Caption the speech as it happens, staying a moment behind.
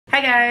Hi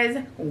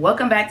guys,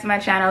 welcome back to my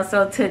channel.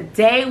 So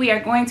today we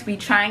are going to be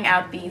trying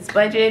out these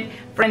budget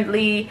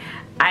friendly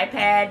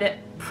iPad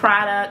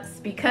products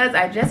because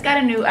I just got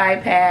a new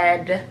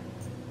iPad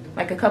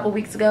like a couple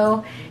weeks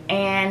ago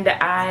and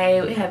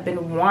I have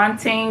been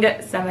wanting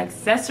some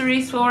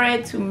accessories for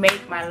it to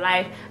make my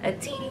life a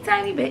teeny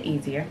tiny bit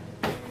easier.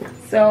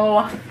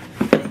 So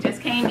it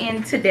just came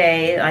in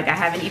today. Like, I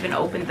haven't even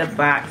opened the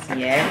box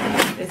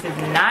yet. This is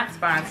not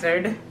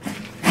sponsored.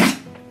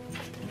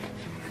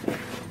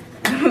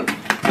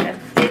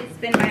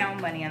 Spend my own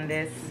money on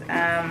this.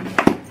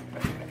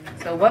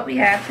 So what we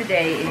have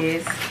today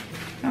is,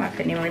 oh, I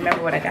couldn't even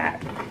remember what I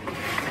got.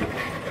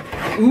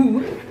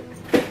 Ooh.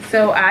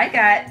 So I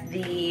got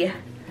the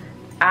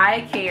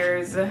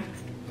iCares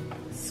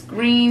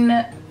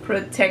screen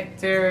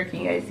protector. Can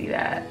you guys see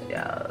that?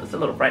 Yeah, it's a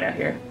little bright out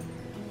here.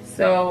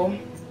 So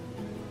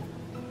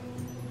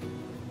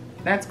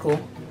that's cool.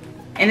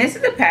 And this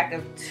is a pack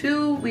of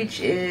 2, which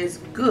is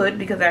good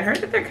because I heard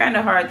that they're kind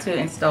of hard to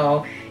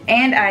install.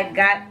 And I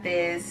got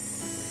this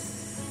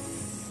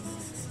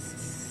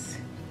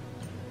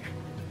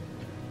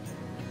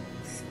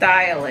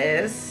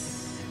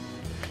stylus.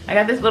 I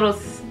got this little,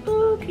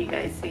 oh, can you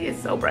guys see?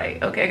 It's so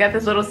bright. Okay, I got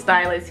this little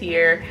stylus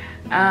here.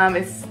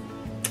 It's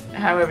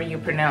however you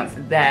pronounce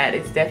that.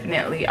 It's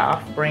definitely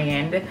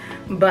off-brand,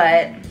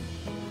 but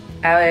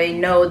I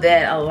know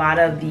that a lot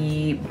of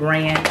the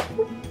brands,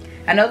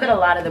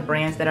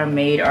 that are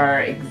made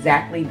are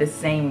exactly the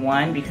same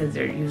one because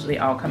they're usually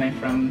all coming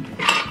from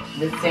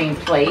the same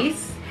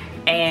place,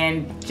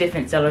 and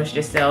different sellers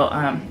just sell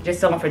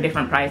them for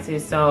different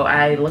prices. So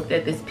I looked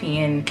at this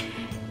pen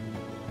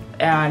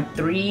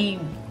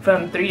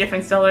from 3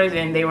 different sellers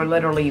and they were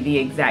literally the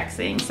exact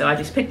same. So I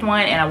just picked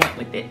one and I went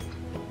with it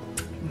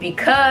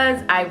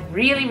because I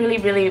really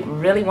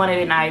wanted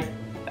an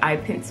eye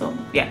pencil.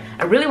 Yeah,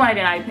 I really wanted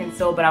an eye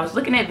pencil, but I was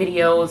looking at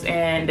videos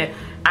and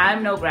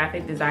I'm no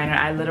graphic designer.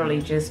 I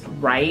literally just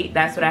write.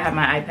 That's what I have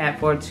my iPad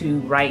for, to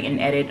write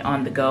and edit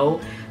on the go.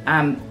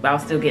 While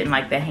still getting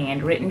like the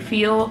handwritten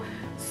feel.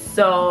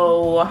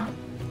 So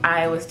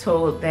I was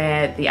told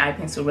that the eye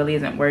pencil really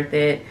isn't worth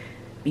it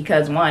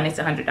because 1, it's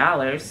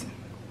 $100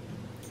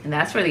 and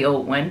that's for the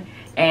old one,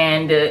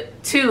 and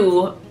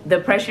 2, the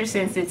pressure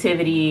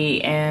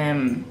sensitivity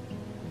and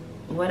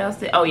what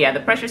else oh yeah, the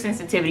pressure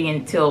sensitivity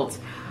and tilt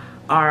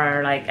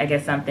are like, I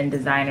guess, something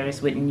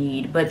designers would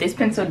need. But this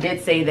pencil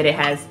did say that it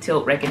has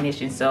tilt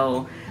recognition,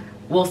 so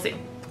we'll see.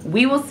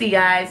 We will see,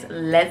 guys.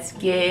 Let's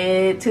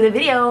get to the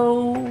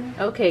video.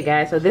 Okay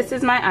guys, so this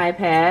is my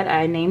iPad.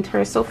 I named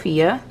her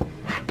Sophia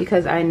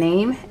because I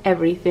name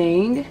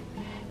everything.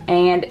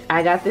 And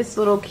I got this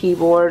little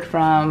keyboard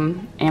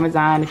from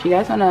Amazon. If you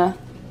guys want to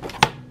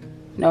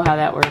know how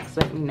that works,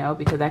 let me know,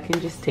 because I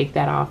can just take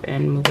that off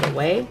and move it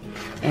away.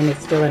 And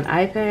it's still an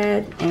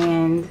iPad.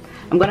 And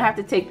I'm going to have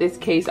to take this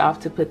case off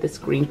to put the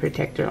screen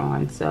protector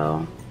on.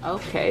 So,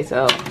 okay,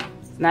 so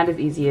it's not as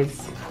easy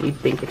as you'd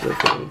think it would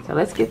be. So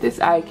let's get this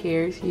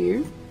iCares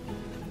here.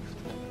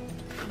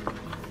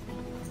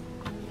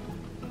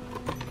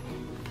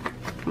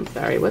 I'm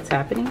sorry, what's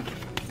happening?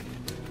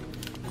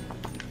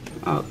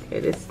 Okay,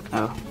 this,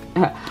 oh,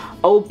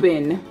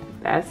 open.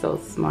 That's so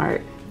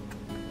smart.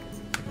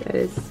 That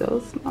is so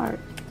smart.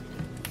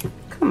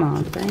 Come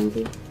on,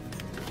 Bangy.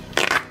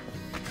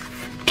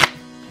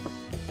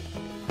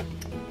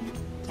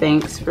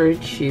 Thanks for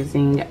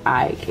choosing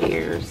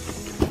iCares.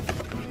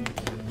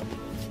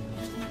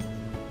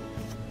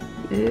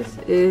 This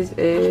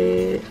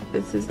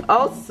is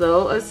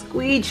also a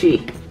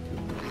squeegee.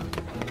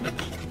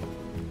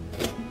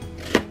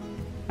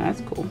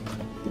 That's cool.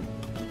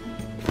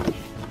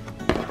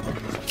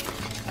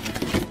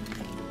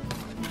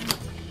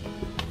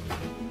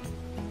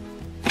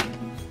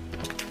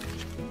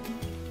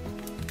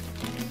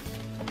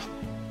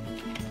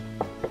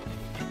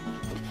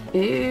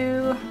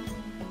 Ew.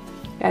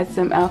 Got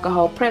some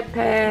alcohol prep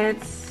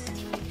pads,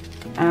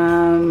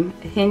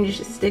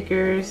 hinge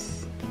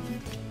stickers,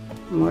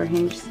 more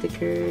hinge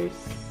stickers,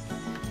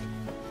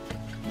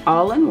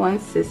 all in one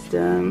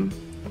system.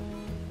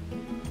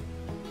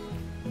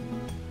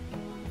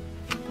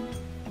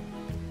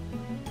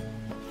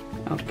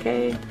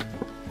 Okay,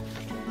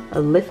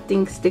 a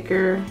lifting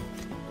sticker,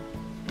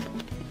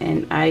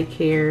 and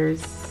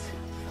iCares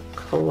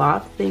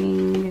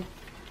clothing.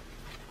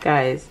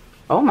 Guys,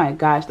 oh my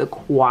gosh, the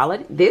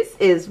quality. This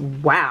is,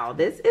 wow.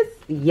 This is,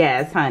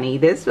 yes, honey.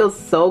 This feels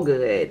so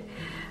good.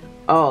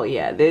 Oh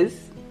yeah,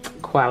 this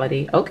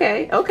quality.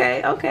 Okay.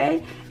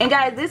 And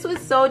guys, this was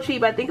so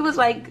cheap. I think it was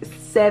like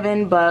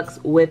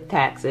 $7 with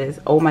taxes.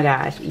 Oh my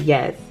gosh,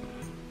 yes.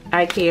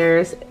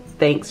 iCares,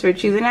 thanks for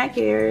choosing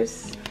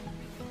iCares.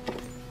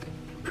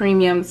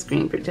 Premium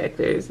screen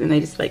protectors, and they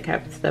just like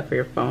have stuff for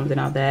your phones and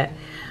all that.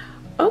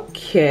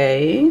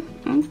 Okay,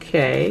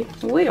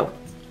 well,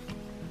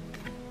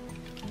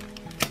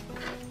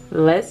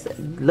 let's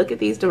look at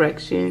these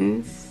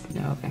directions.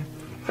 Okay,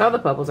 so all the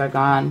bubbles are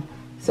gone.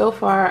 So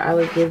far, I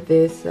would give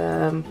this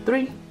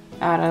 3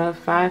 out of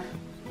 5.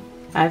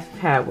 I've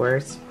had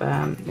worse.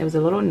 It was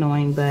a little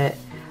annoying, but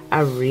I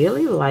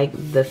really like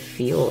the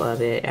feel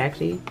of it.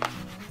 Actually,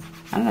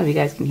 I don't know if you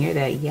guys can hear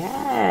that.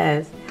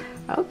 Yes.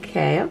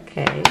 Okay,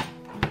 okay.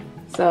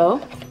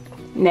 So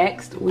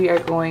next we are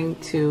going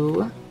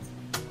to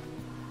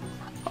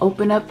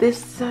open up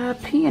this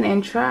pen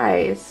and try.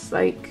 It's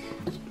like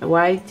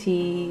YT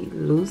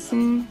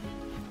Lucent.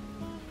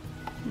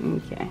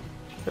 Okay,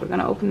 so we're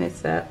gonna open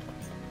this up.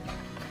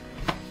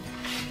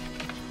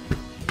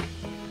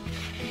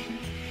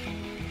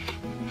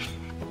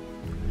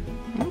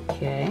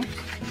 Okay,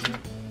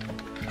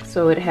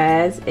 so it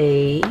has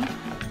a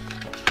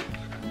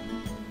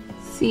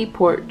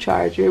C-port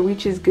charger,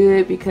 which is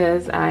good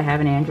because I have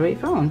an Android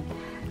phone.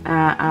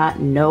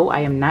 No, I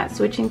am not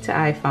switching to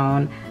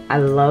iPhone. I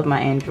love my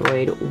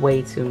Android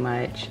way too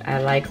much. I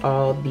like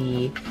all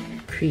the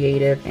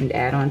creative and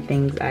add-on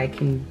things I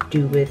can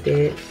do with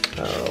it.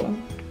 So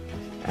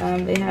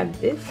they have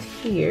this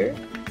here,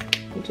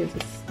 which is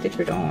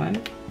stickered on.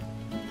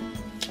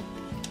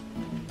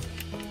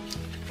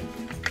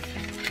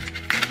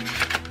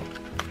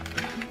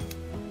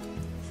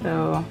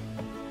 So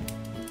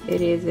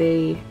it is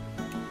a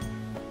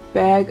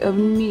bag of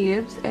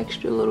nibs,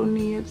 extra little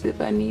nibs if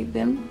I need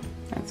them.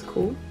 That's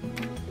cool.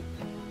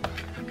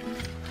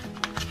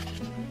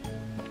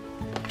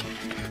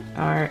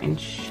 Our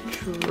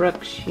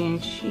instruction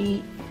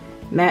sheet: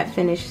 matte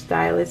finish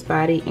stylus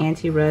body,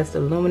 anti-rust,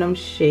 aluminum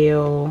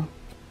shell.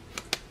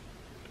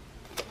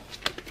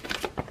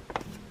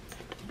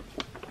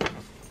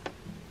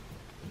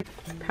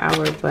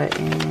 Power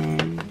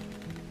button.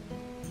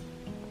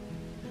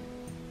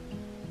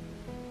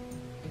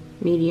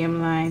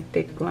 Medium line,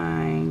 thick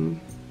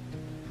line.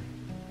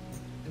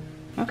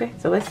 Okay,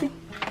 so let's see.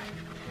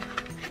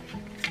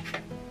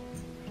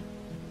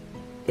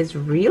 It's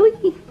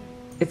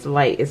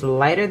light. It's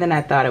lighter than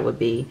I thought it would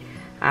be.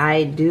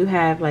 I do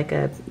have like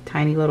a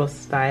tiny little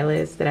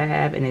stylus that I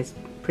have, and it's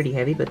pretty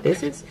heavy, but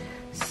this is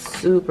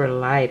super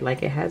light.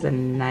 Like, it has a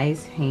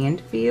nice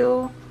hand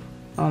feel.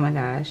 Oh my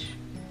gosh.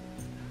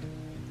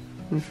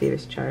 Let me see if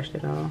it's charged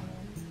at all.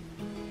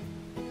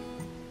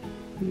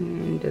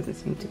 Doesn't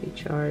seem to be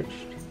charged.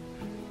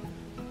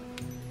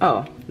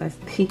 Oh, that's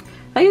the,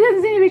 like, it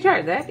doesn't seem to be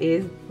charged. That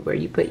is where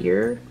you put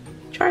your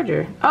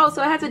charger. Oh,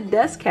 so it has a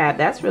dust cap.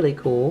 That's really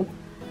cool.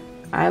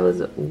 I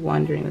was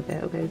wondering with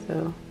that. Okay,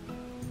 so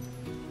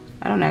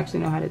I don't actually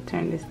know how to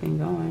turn this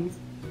thing on.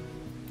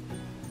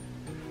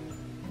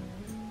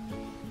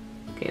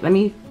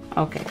 Okay,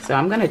 okay, so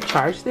I'm gonna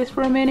charge this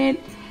for a minute,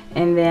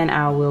 and then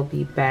I will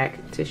be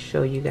back to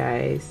show you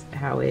guys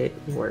how it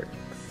works.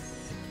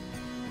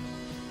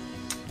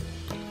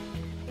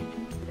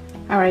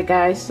 Alright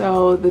guys,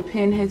 so the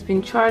pen has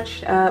been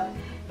charged up,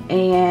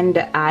 and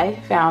I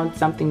found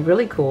something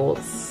really cool.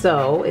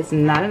 So it's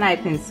not an eye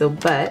pencil,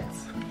 but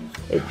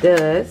it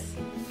does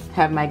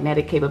have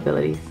magnetic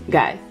capabilities.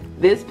 Guys,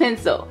 this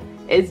pencil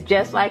is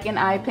just like an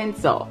eye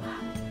pencil.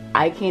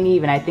 I can't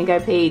even, I think I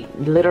paid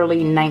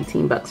literally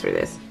 19 bucks for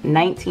this.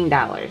 $19.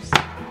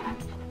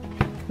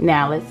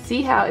 Now let's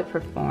see how it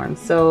performs.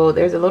 So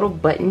there's a little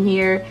button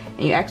here,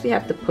 and you actually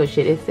have to push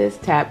it. It says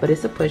tap, but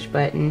it's a push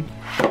button.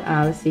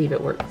 Let's see if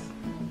it works.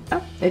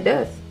 Oh, it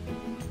does.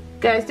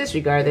 Guys,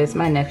 disregard this.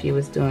 My nephew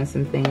was doing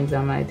some things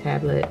on my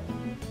tablet.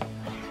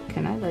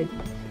 Can I like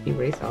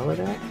erase all of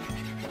that?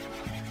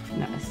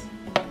 No,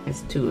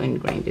 it's too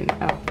ingrained in.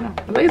 Oh no,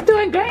 like, it's too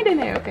ingrained in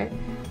there. Okay.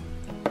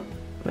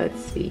 Let's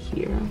see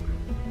here.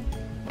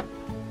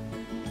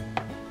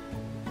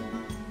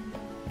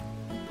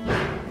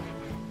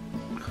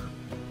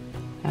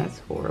 That's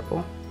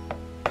horrible.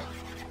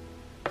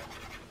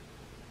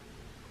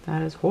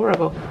 That is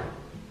horrible.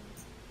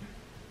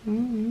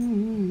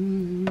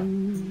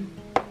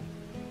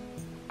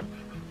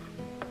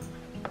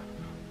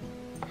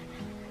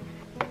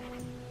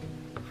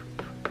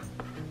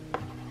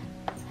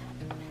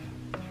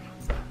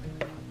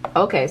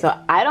 Okay, so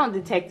I don't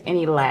detect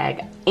any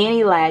lag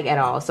at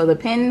all. So the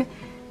pen,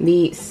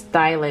 the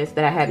stylus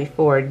that I had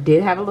before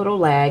did have a little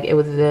lag. It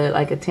was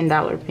like a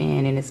 $10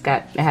 pen, and it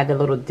had the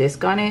little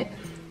disc on it.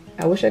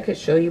 I wish I could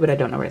show you, but I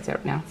don't know where it's at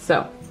right now.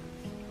 So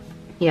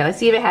yeah, let's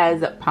see if it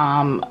has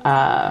palm.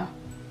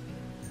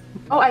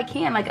 Oh, I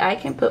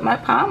can put my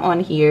palm on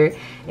here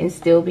and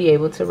still be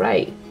able to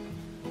write.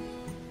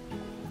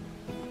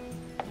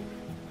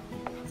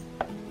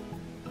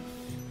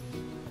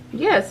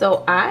 Yeah,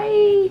 so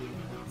I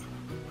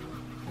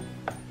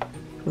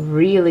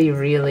really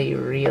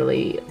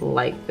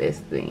like this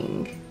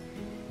thing.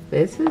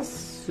 This is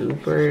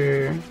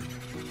super.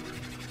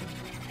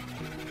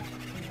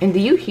 And do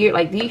you hear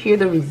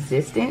the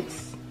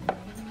resistance?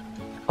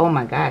 Oh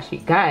my gosh, you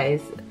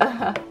guys.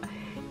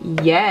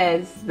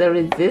 Yes, the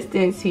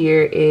resistance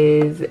here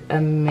is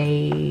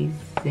amazing.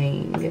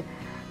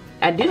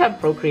 I do have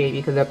Procreate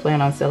because I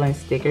plan on selling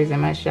stickers in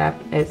my shop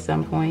at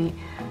some point.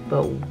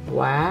 But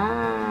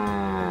wow.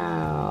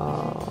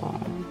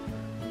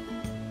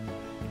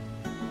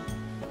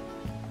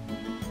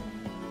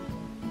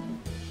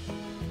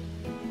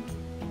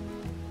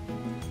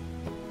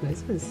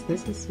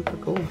 This is super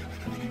cool.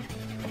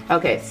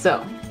 Okay,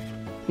 so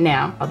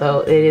Now,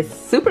 although it is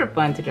super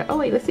fun to draw. Oh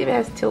wait, let's see if it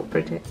has tilt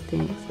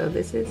protecting. So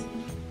this is,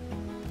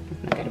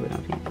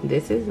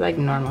 this is like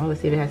normal. Let's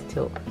see if it has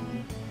tilt.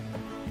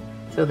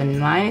 So the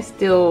line is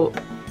still,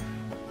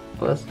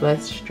 well, it's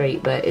less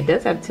straight, but it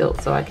does have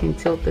tilt, so I can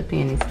tilt the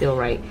pen and still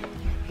write.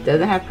 It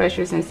doesn't have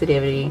pressure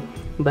sensitivity,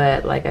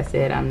 but like I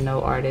said, I'm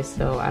no artist,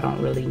 so I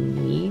don't really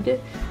need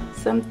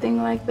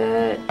something like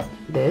that.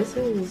 This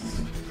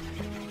is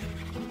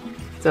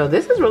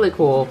really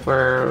cool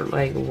for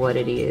like what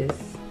it is.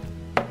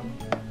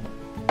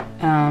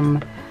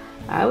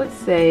 I would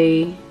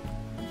say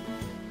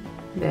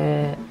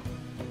that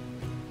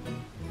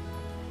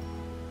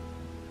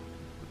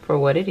for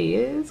what it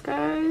is,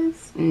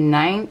 guys,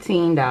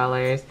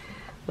 $19.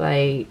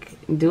 Like,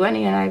 do I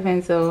need an eye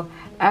pencil?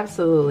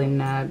 Absolutely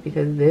not,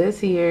 because this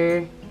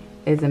here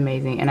is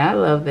amazing. And I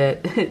love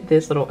that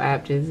this little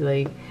app just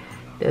like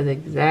does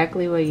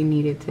exactly what you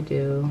need it to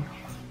do.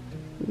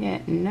 Yeah,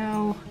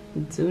 no,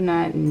 do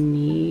not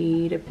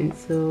need a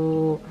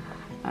pencil.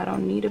 I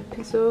don't need a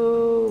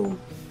pencil.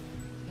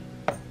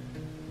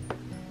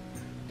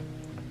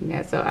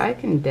 Yeah, so I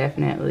can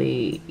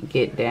definitely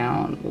get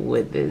down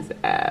with this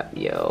app,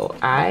 yo.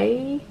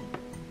 I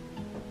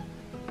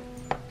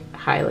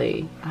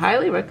highly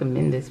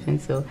recommend this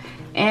pencil.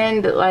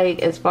 And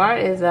like, as far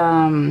as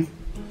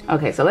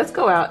okay, so let's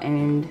go out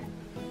and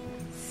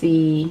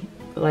see,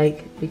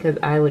 like, because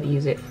I would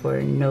use it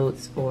for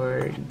notes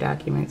or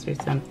documents or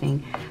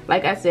something.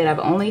 Like I said, I've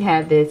only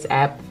had this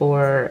app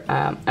for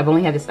I've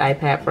only had this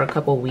iPad for a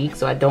couple weeks,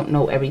 so I don't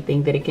know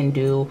everything that it can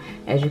do.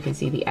 As you can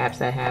see, the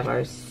apps I have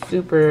are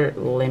super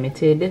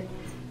limited.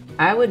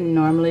 I would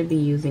normally be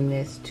using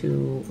this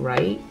to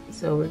write,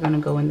 so we're gonna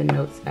go in the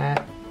notes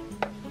app.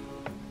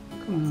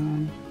 Come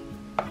on.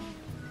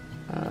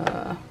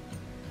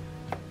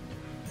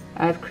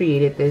 I've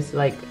created this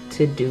like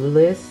to-do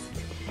list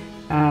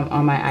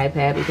on my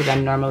iPad because I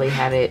normally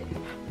have it,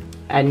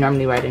 I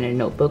normally write in a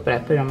notebook, but I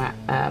put it on my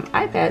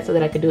iPad so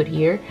that I could do it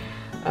here.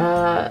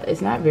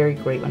 It's not very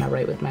great when I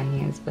write with my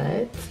hands,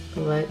 but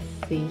let's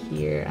see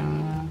here.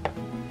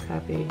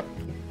 Copy.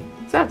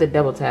 So I have to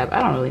double tap. I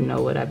don't really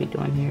know what I'd be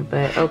doing here,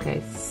 but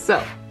okay,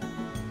 so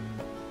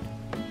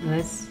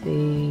let's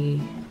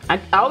see.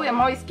 I'm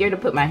always scared to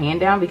put my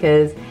hand down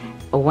because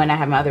when I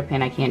have my other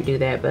pen, I can't do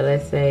that. But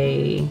let's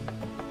say,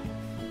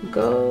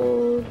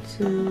 go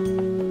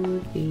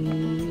to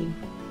the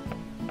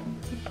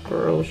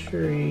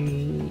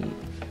grocery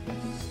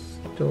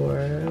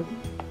store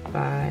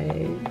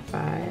by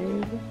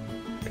 5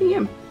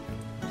 p.m.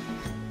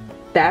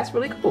 That's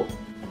really cool.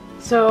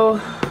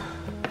 So,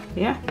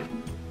 yeah.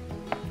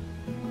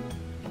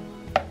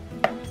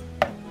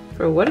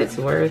 For what it's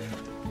worth,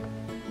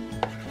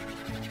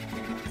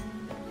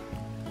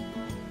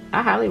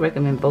 I highly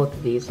recommend both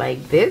of these.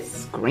 Like, this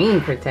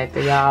screen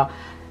protector, y'all.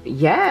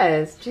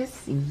 Yes,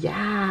 just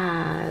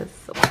yes.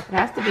 It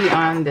has to be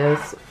on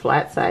this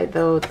flat side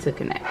though to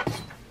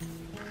connect.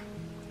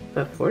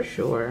 But for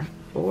sure,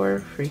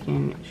 for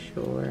freaking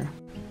sure.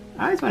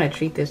 I always want to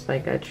treat this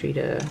like I treat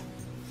a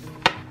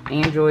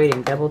Android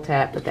and double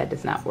tap, but that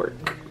does not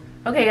work.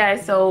 Okay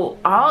guys, so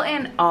all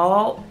in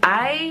all,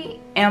 I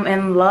am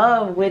in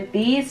love with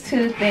these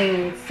two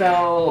things.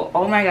 So,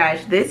 oh my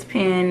gosh, this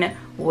pen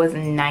was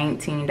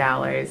 $19.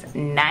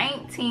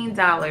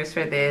 $19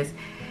 for this.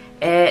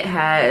 It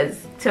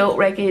has tilt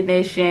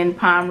recognition,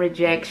 palm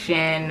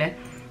rejection,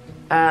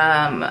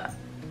 a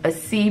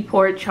C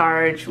port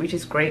charge, which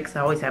is great because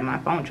I always have my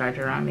phone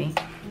charger on me.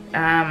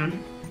 And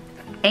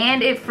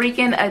it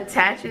freaking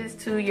attaches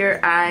to your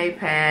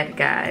iPad,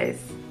 guys.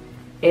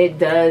 It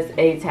does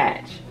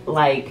attach.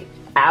 Like,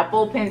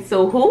 Apple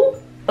Pencil, who?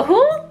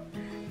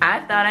 I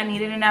thought I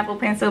needed an Apple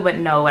Pencil, but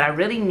no, what I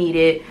really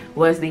needed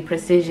was the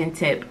precision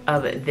tip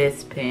of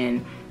this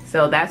pen.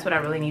 So that's what I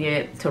really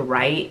needed to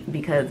write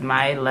because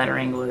my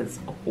lettering was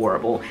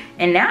horrible.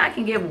 And now I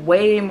can get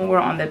way more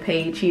on the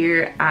page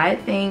here. I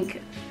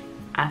think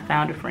I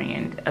found a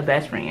friend, a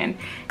best friend.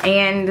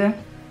 And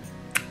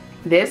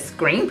this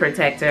screen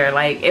protector,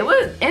 like, it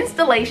was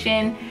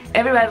installation.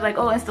 Everybody's like,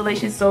 oh,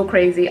 installation is so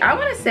crazy. I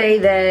want to say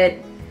that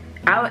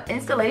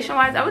installation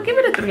wise, I would give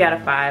it a 3 out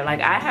of 5. Like,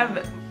 I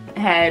have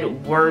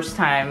had worse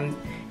times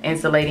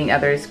insulating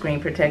other screen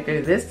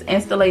protectors. This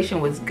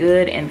installation was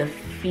good, and the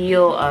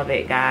feel of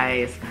it,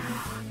 guys,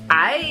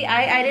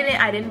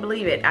 I didn't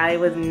believe it. I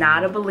was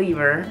not a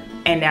believer,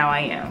 and now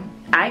I am.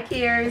 Eye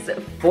cares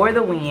for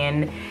the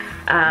win.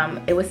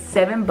 It was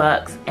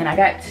 $7 and I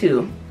got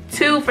two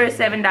for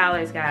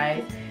 $7,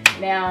 guys.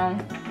 Now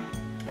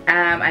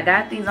I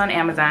got these on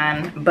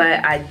Amazon,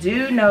 but I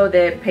do know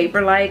that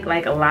Paperlike,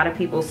 like, a lot of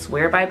people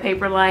swear by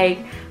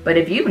Paperlike, but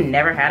if you've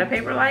never had a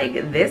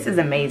Paperlike, this is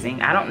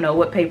amazing. I don't know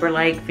what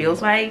Paperlike feels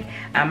like.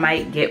 I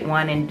might get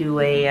one and do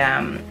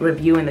a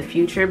review in the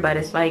future, but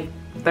it's like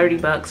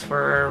 $30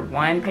 for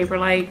one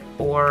Paperlike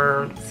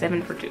or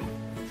 $7 for 2.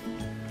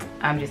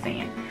 I'm just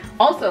saying.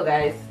 Also,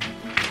 guys,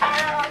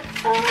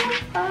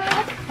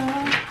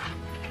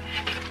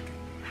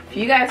 if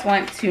you guys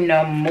want to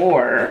know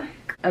more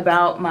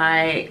about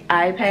my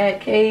iPad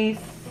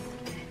case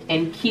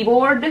and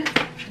keyboard,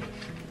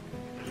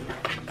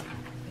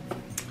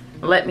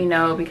 let me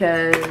know,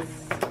 because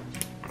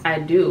I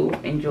do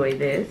enjoy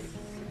this.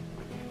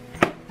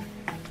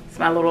 It's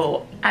my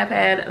little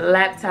iPad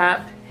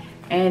laptop,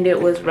 and it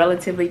was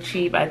relatively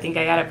cheap. I think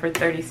I got it for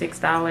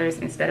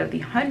 $36 instead of the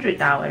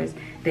 $100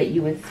 that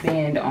you would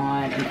spend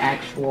on an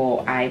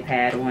actual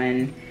iPad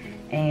one.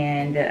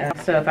 And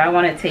so if I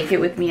want to take it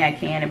with me, I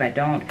can. If I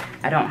don't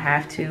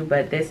have to.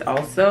 But this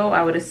also,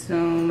 I would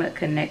assume,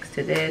 connects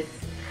to this,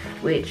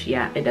 which,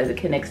 yeah, it does. It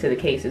connects to the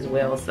case as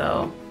well,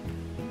 so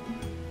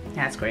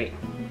that's great.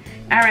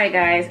 All right,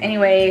 guys.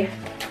 Anyway,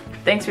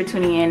 thanks for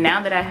tuning in.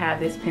 Now that I have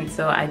this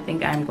pencil, I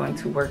think I'm going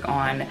to work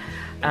on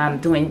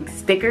doing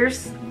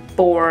stickers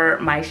for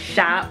my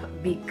shop,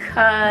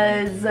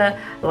 because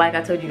like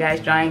I told you guys,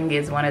 drawing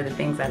is one of the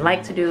things I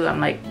like to do. I'm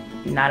like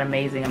not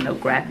amazing, I'm no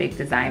graphic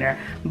designer,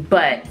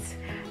 but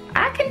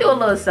I can do a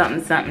little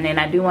something something, and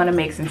I do want to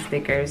make some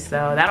stickers,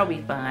 so that'll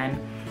be fun.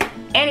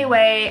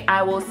 Anyway,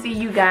 I will see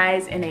you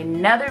guys in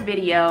another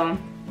video.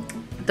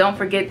 Don't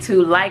forget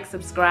to like,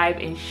 subscribe,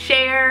 and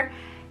share,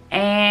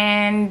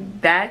 and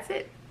that's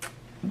it.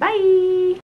 Bye.